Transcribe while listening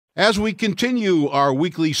As we continue our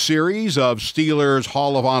weekly series of Steelers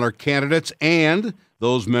Hall of Honor candidates and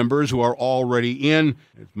those members who are already in,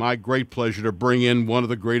 it's my great pleasure to bring in one of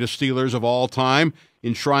the greatest Steelers of all time,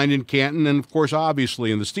 enshrined in Canton, and, of course,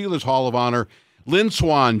 obviously in the Steelers Hall of Honor. Lynn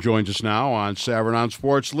Swann joins us now on Savran on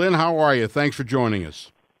Sports. Lynn, how are you? Thanks for joining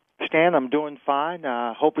us. Stan, I'm doing fine.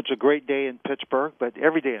 Hope it's a great day in Pittsburgh, but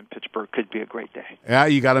every day in Pittsburgh could be a great day. Yeah,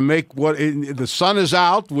 you got to make the sun is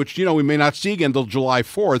out, which we may not see again until July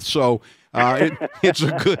 4th. So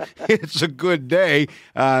it's a good day.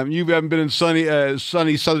 You haven't been in sunny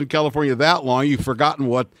Southern California that long. You've forgotten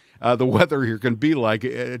what the weather here can be like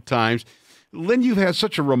at times. Lynn, you've had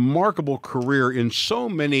such a remarkable career in so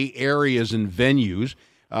many areas and venues.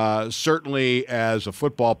 Certainly as a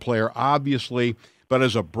football player, obviously, but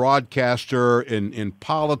as a broadcaster in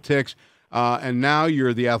politics, and now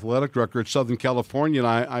you're the athletic director at Southern California, and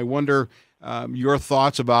I wonder your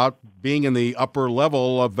thoughts about being in the upper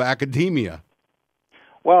level of academia.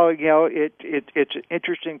 Well, it's an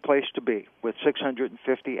interesting place to be with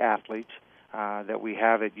 650 athletes that we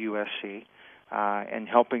have at USC, and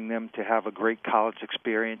helping them to have a great college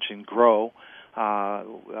experience and grow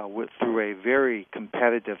through a very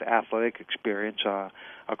competitive athletic experience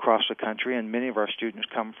across the country. And many of our students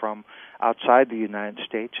come from outside the United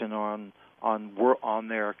States and on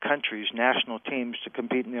their country's national teams to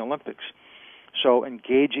compete in the Olympics. So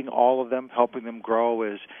engaging all of them, helping them grow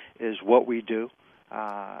is what we do.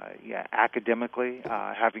 Academically,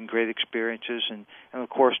 having great experiences, and of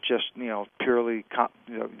course, just purely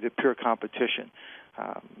the pure competition,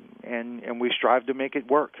 and we strive to make it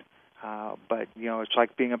work. But it's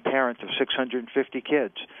like being a parent of 650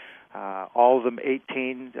 kids, all of them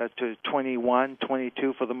 18 to 21,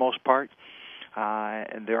 22 for the most part,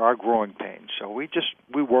 and there are growing pains. So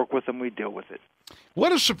we work with them, we deal with it.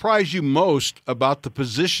 What has surprised you most about the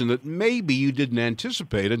position that maybe you didn't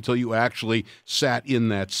anticipate until you actually sat in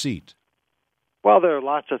that seat? Well, there are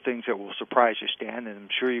lots of things that will surprise you, Stan, and I'm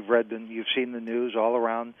sure you've seen the news all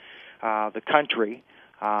around the country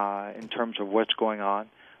in terms of what's going on.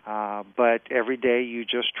 But every day you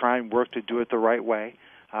just try and work to do it the right way,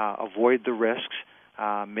 avoid the risks,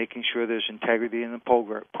 making sure there's integrity in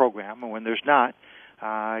the program, and when there's not,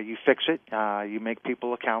 you fix it, you make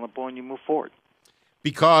people accountable, and you move forward.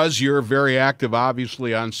 Because you're very active,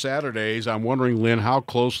 obviously, on Saturdays, I'm wondering, Lynn, how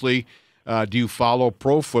closely do you follow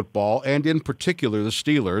pro football, and in particular the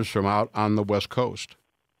Steelers from out on the West Coast?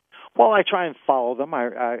 Well, I try and follow them.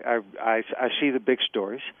 I see the big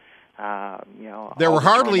stories. There were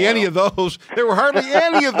hardly any of those. There were hardly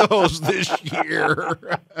any of those this year.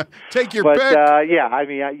 Take your pick.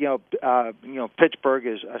 Pittsburgh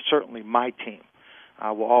is certainly my team.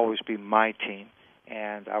 Will always be my team,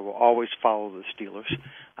 and I will always follow the Steelers.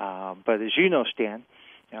 But as you know, Stan,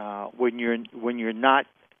 when you're not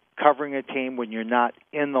covering a team, when you're not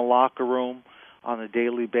in the locker room on a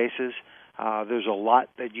daily basis, there's a lot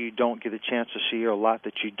that you don't get a chance to see, or a lot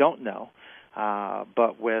that you don't know.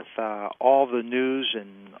 But with all the news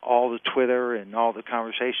and all the Twitter and all the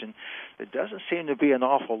conversation, there doesn't seem to be an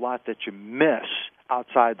awful lot that you miss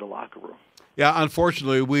outside the locker room. Yeah,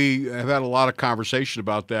 unfortunately, we have had a lot of conversation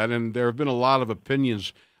about that, and there have been a lot of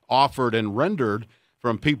opinions offered and rendered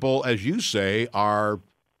from people, as you say, are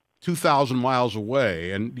 2,000 miles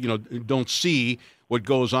away and don't see what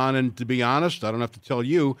goes on. And to be honest, I don't have to tell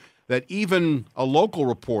you that even a local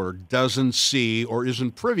reporter doesn't see or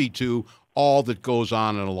isn't privy to all that goes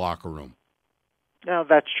on in a locker room. No,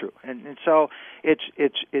 that's true, and so it's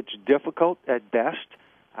difficult at best.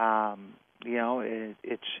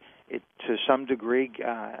 It to some degree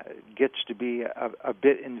gets to be a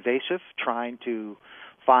bit invasive, trying to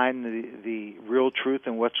find the real truth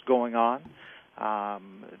in what's going on.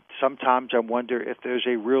 Sometimes I wonder if there's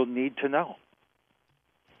a real need to know.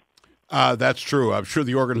 That's true. I'm sure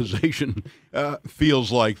the organization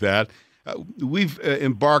feels like that. We've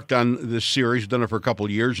embarked on this series, done it for a couple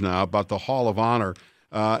of years now, about the Hall of Honor.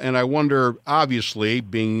 And I wonder, obviously,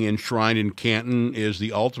 being enshrined in Canton is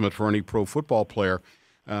the ultimate for any pro football player.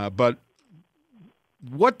 But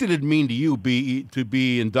what did it mean to you to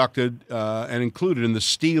be inducted and included in the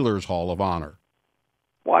Steelers Hall of Honor?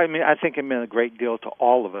 Well, I think it meant a great deal to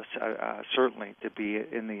all of us, certainly, to be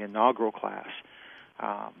in the inaugural class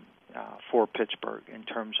for Pittsburgh in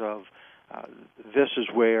terms of this is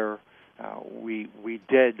where we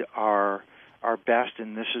did our best,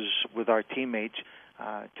 and this is with our teammates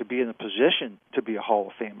to be in a position to be a Hall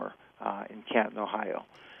of Famer in Canton, Ohio.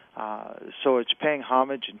 So it's paying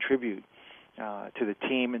homage and tribute to the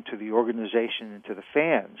team and to the organization and to the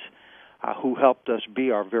fans who helped us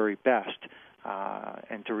be our very best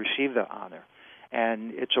and to receive the honor.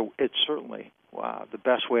 And it's certainly the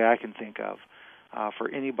best way I can think of for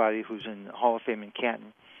anybody who's in the Hall of Fame in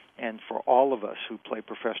Canton, and for all of us who play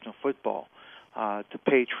professional football, to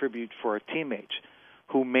pay tribute for our teammates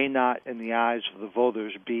who may not, in the eyes of the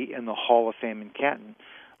voters, be in the Hall of Fame in Canton,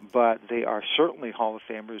 but they are certainly Hall of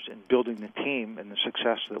Famers in building the team and the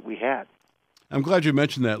success that we had. I'm glad you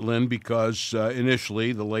mentioned that, Lynn, because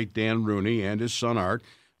initially the late Dan Rooney and his son Art,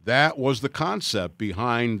 that was the concept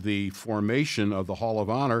behind the formation of the Hall of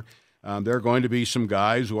Honor. There are going to be some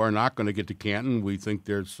guys who are not going to get to Canton. We think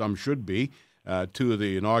there's some should be. Two of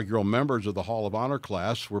the inaugural members of the Hall of Honor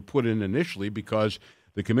class were put in initially because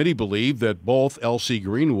the committee believed that both L.C.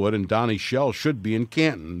 Greenwood and Donnie Shell should be in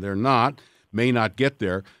Canton. They're not, may not get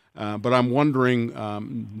there. But I'm wondering,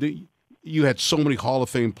 you had so many Hall of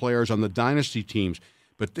Fame players on the dynasty teams,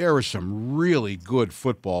 but there are some really good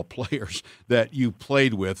football players that you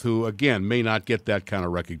played with who, again, may not get that kind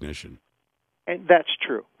of recognition. And that's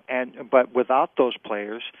true. But without those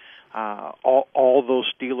players, all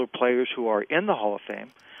those Steeler players who are in the Hall of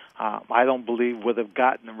Fame, I don't believe would have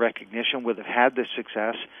gotten the recognition, would have had the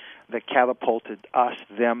success that catapulted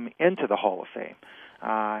them into the Hall of Fame.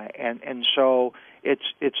 And so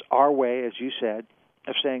it's our way, as you said,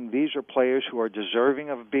 of saying these are players who are deserving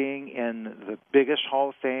of being in the biggest Hall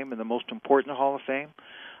of Fame and the most important Hall of Fame,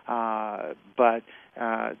 but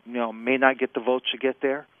may not get the votes to get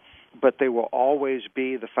there. But they will always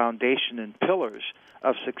be the foundation and pillars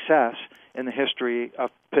of success in the history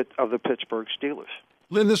of the Pittsburgh Steelers.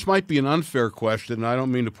 Lynn, this might be an unfair question, and I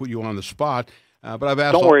don't mean to put you on the spot, but I've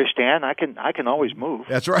asked. Don't worry, Stan. I can always move.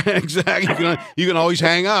 That's right, exactly. You can always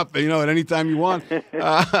hang up, at any time you want.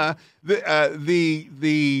 I've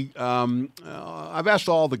asked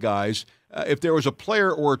all the guys if there was a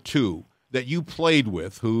player or two that you played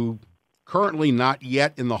with who currently not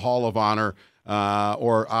yet in the Hall of Honor,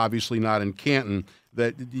 or obviously not in Canton,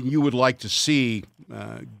 that you would like to see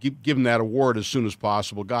given that award as soon as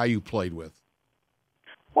possible. Guy you played with.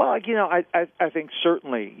 Well, I think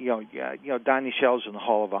certainly, Donnie Shell's in the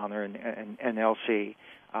Hall of Honor, and LC,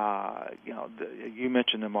 you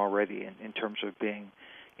mentioned them already in terms of being,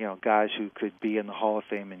 guys who could be in the Hall of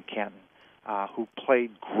Fame in Canton, who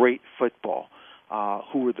played great football,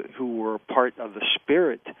 who were part of the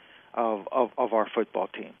spirit of our football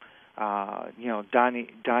team.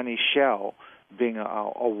 Donnie Shell being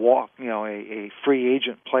a free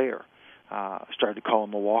agent player. Started to call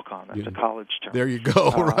him a walk-on. That's a college term. There you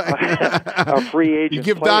go, right? A free agent. You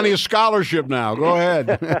give player. Donnie a scholarship now. Go ahead.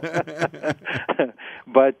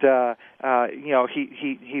 But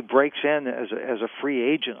he breaks in as a free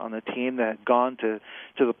agent on a team that had gone to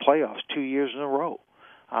the playoffs 2 years in a row,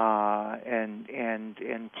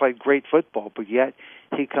 and played great football. But yet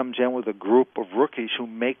he comes in with a group of rookies who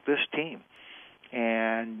make this team.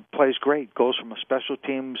 And plays great, goes from a special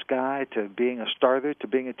teams guy to being a starter to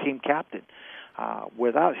being a team captain.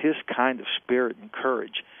 Without his kind of spirit and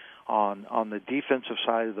courage on the defensive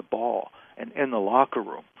side of the ball and in the locker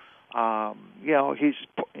room, I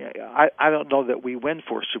don't know that we win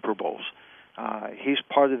 4 Super Bowls. He's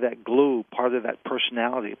part of that glue, part of that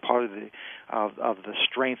personality, part of the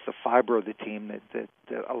strength, the fiber of the team that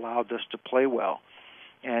allowed us to play well.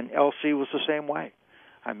 And LC was the same way.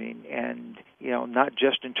 I mean, and not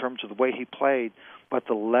just in terms of the way he played, but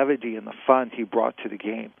the levity and the fun he brought to the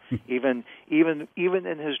game. even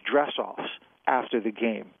in his dress-offs after the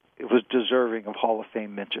game, it was deserving of Hall of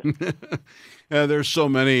Fame mention. There's so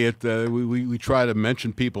many. We try to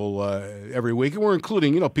mention people every week, and we're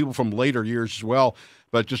including people from later years as well.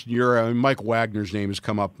 But just Mike Wagner's name has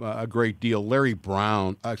come up a great deal. Larry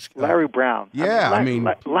Brown. Larry Brown. Yeah,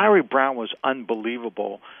 Larry Brown was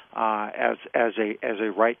unbelievable as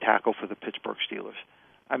a right tackle for the Pittsburgh Steelers.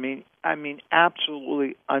 I mean,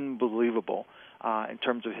 absolutely unbelievable in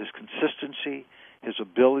terms of his consistency, his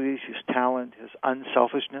abilities, his talent, his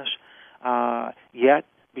unselfishness. Yet,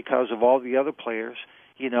 because of all the other players,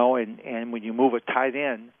 and when you move a tight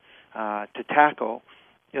end to tackle,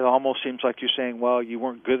 it almost seems like you're saying, well, you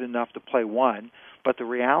weren't good enough to play one. But the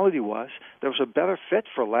reality was there was a better fit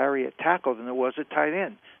for Larry at tackle than there was at tight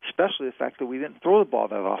end, especially the fact that we didn't throw the ball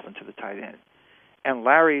that often to the tight end. And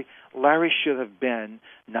Larry should have been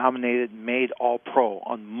nominated, made All-Pro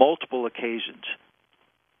on multiple occasions.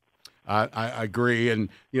 I agree. And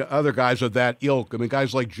other guys of that ilk,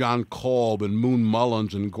 guys like John Kolb and Moon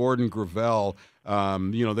Mullins and Gordon Gravel,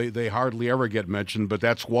 they hardly ever get mentioned, but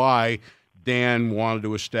that's why Dan wanted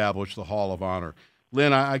to establish the Hall of Honor.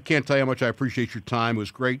 Lynn, I can't tell you how much I appreciate your time. It was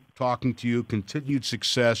great talking to you. Continued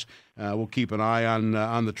success. We'll keep an eye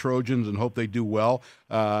on the Trojans and hope they do well.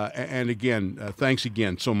 And again, thanks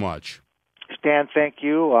again so much. Stan, thank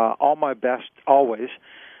you. All my best always.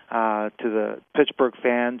 to the Pittsburgh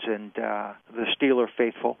fans and the Steeler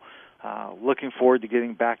faithful. Looking forward to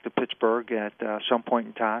getting back to Pittsburgh at some point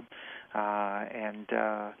in time, and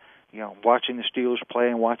watching the Steelers play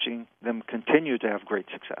and watching them continue to have great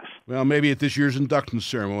success. Well, maybe at this year's induction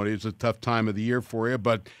ceremony, it's a tough time of the year for you,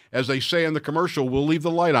 but as they say in the commercial, we'll leave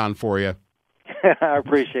the light on for you. I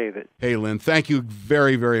appreciate it. Hey, Lynn, thank you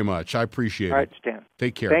very, very much. I appreciate it. All right, Stan.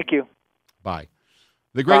 Take care. Thank you. Bye.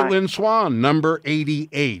 The great Bye. Lynn Swann, number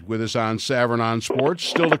 88, with us on Savran on Sports.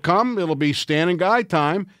 Still to come, it'll be Stan and Guy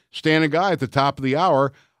time. Stan and Guy at the top of the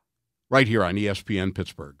hour, right here on ESPN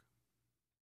Pittsburgh.